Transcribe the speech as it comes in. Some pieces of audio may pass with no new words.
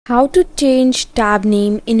How to change tab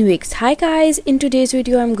name in Wix. Hi guys, in today's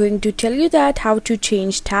video I'm going to tell you that how to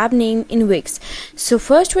change tab name in Wix. So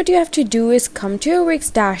first what you have to do is come to your Wix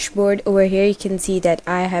dashboard. Over here you can see that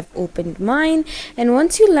I have opened mine, and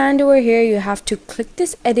once you land over here you have to click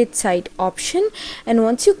this edit site option, and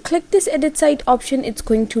once you click this edit site option it's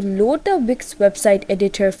going to load the Wix website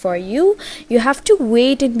editor for you. You have to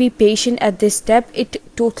wait and be patient at this step. It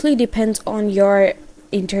totally depends on your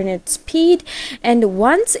internet speed, and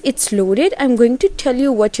once it's loaded I'm going to tell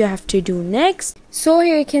you what you have to do next. So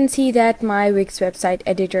here you can see that my Wix website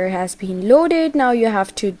editor has been loaded. Now you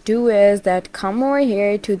have to do is that come over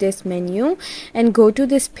here to this menu and go to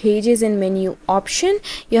this pages and menu option.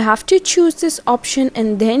 You have to choose this option,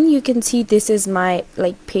 and then you can see this is my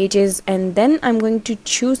pages, and then I'm going to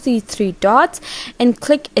choose these three dots and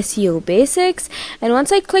click SEO basics. And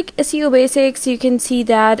once I click SEO basics you can see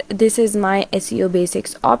that this is my SEO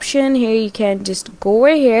basics option. Here you can just go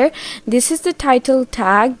over here. This is the title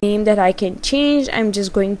tag name that I can change. I'm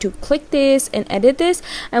just going to click this and edit this.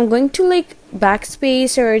 I'm going to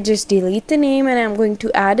backspace or just delete the name, and I'm going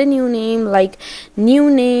to add a new name, new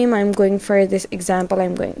name. I'm going for this example,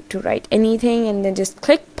 I'm going to write anything and then just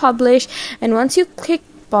click publish, and once you click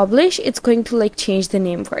publish it's going to change the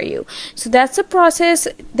name for you. So that's the process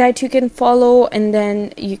that you can follow, and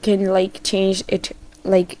then you can change it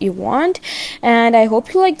like you want. And I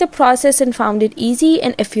hope you like the process and found it easy,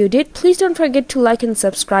 and if you did, please don't forget to like and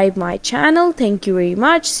subscribe my channel. Thank you very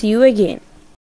much. See you again.